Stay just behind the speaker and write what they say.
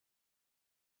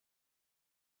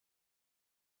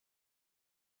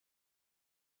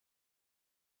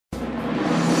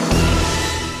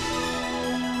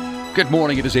Good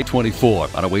morning. It is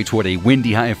 8:24 on our way toward a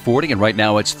windy high of 40, and right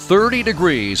now it's 30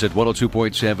 degrees at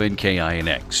 102.7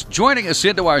 KINX. Joining us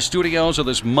into our studios on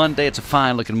this Monday, it's a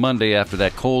fine-looking Monday after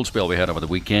that cold spell we had over the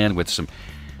weekend with some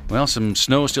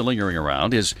snow still lingering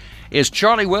around, is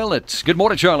Charley Willett. Good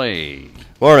morning, Charlie.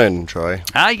 Morning, Troy.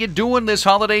 How you doing this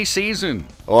holiday season?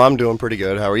 Oh, I'm doing pretty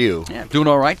good. How are you? Yeah, doing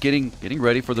all right. Getting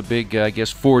ready for the big,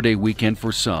 4-day weekend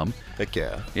for some. Heck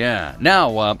yeah. Yeah.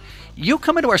 Now, you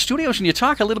come into our studios and you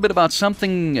talk a little bit about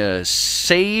something,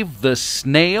 Save the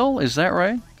Snail. Is that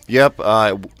right? Yep.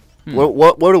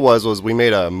 What it was we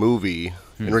made a movie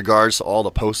in regards to all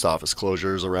the post office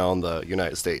closures around the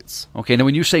United States. Okay. Now,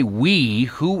 when you say we,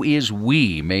 who is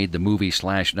we made the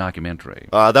movie/documentary?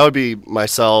 That would be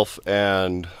myself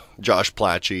and Josh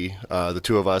Platchy. The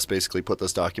two of us basically put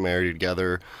this documentary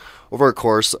together over a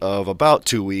course of about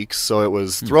 2 weeks. So it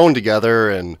was thrown together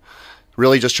and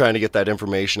really just trying to get that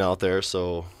information out there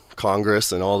so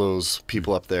Congress and all those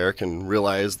people up there can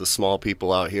realize the small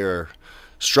people out here are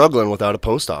struggling without a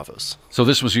post office. So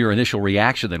this was your initial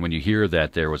reaction then when you hear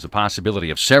that there was the possibility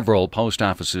of several post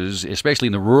offices, especially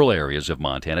in the rural areas of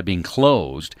Montana, being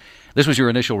closed. This was your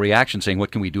initial reaction saying,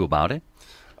 what can we do about it?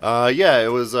 Yeah,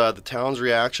 it was the town's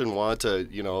reaction, wanted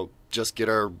to, just get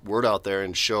our word out there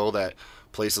and show that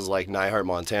places like Nyhart,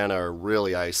 Montana are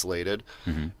really isolated.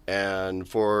 And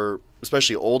for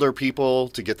especially older people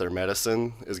to get their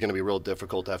medicine is going to be real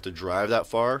difficult to have to drive that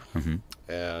far.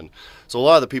 And so a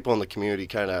lot of the people in the community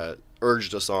kind of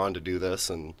urged us on to do this.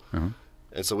 And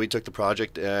so we took the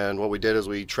project, and what we did is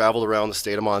we traveled around the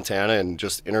state of Montana and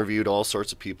just interviewed all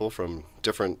sorts of people from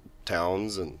different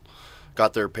towns and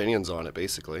got their opinions on it,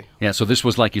 basically. Yeah, so this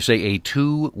was, like you say, a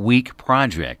 2-week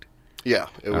project. Yeah,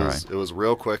 it was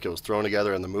real quick. It was thrown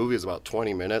together, and the movie is about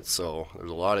 20 minutes, so there's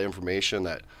a lot of information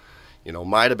that,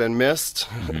 might have been missed.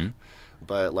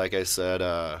 But like I said,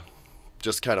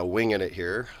 just kind of winging it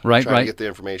here, trying to get the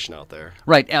information out there.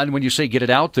 Right, and when you say get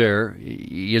it out there,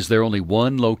 is there only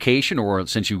one location, or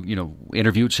since you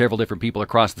interviewed several different people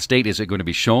across the state, is it going to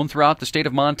be shown throughout the state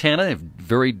of Montana,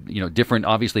 very different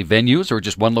obviously venues, or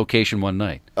just one location one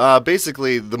night?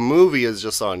 Basically, the movie is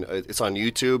just on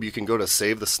YouTube. You can go to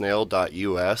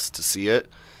savethesnail.us to see it.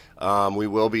 We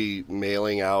will be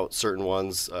mailing out certain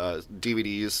ones,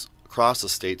 DVDs across the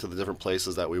state to the different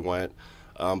places that we went.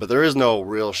 But there is no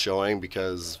real showing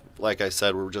because, like I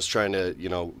said, we're just trying to,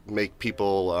 make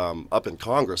people up in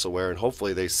Congress aware, and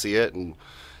hopefully they see it and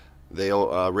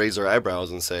they'll raise their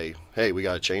eyebrows and say, hey, we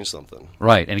got to change something.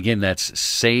 Right. And again, that's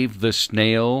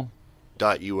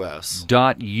savethesnail.us.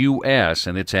 .us,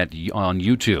 and it's on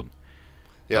YouTube.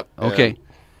 Yep. Okay.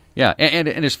 Yeah, and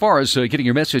as far as getting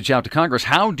your message out to Congress,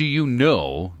 how do you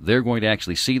know they're going to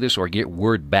actually see this or get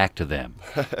word back to them?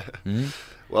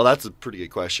 Well, that's a pretty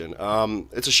good question.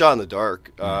 It's a shot in the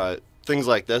dark. Things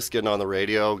like this, getting on the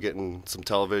radio, getting some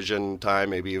television time,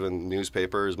 maybe even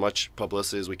newspaper, as much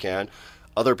publicity as we can.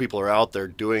 Other people are out there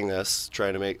doing this,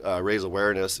 trying to make raise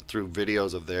awareness through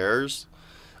videos of theirs.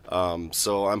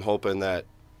 So I'm hoping that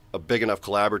a big enough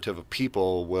collaborative of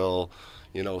people will,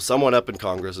 someone up in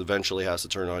Congress eventually has to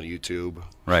turn on YouTube.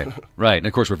 Right. And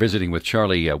of course, we're visiting with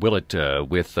Charley Willett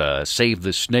with Save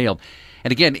the Snail.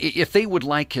 And again, if they would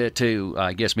like to,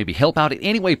 I guess, maybe help out in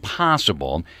any way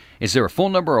possible, is there a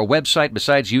phone number or a website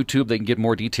besides YouTube they can get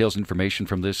more details and information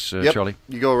from this, Yep. Charley?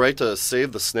 You go right to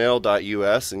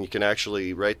savethesnail.us, and you can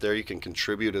actually, right there, you can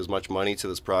contribute as much money to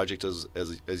this project as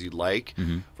you'd like,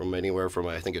 from anywhere from,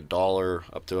 I think, $1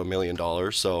 up to $1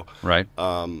 million. So, right.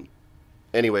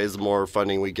 Anyways, the more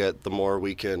funding we get, the more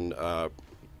we can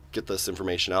get this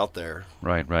information out there.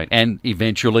 Right. And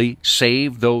eventually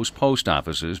save those post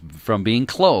offices from being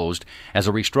closed as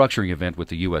a restructuring event with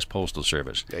the U.S. Postal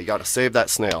Service. Yeah, you got to save that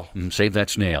snail. Save that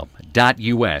snail.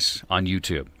 .us on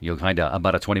YouTube. You'll find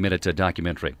about a 20-minute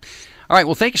documentary. All right,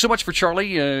 well, thank you so much for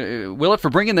Charley Willett for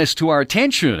bringing this to our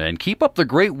attention, and keep up the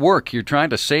great work. You're trying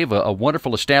to save a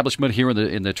wonderful establishment here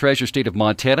in the treasure state of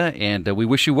Montana, and we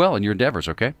wish you well in your endeavors,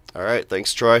 okay? All right,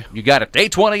 thanks, Troy. You got it.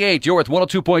 828, you're with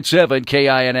 102.7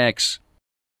 KINX.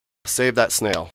 Save that snail.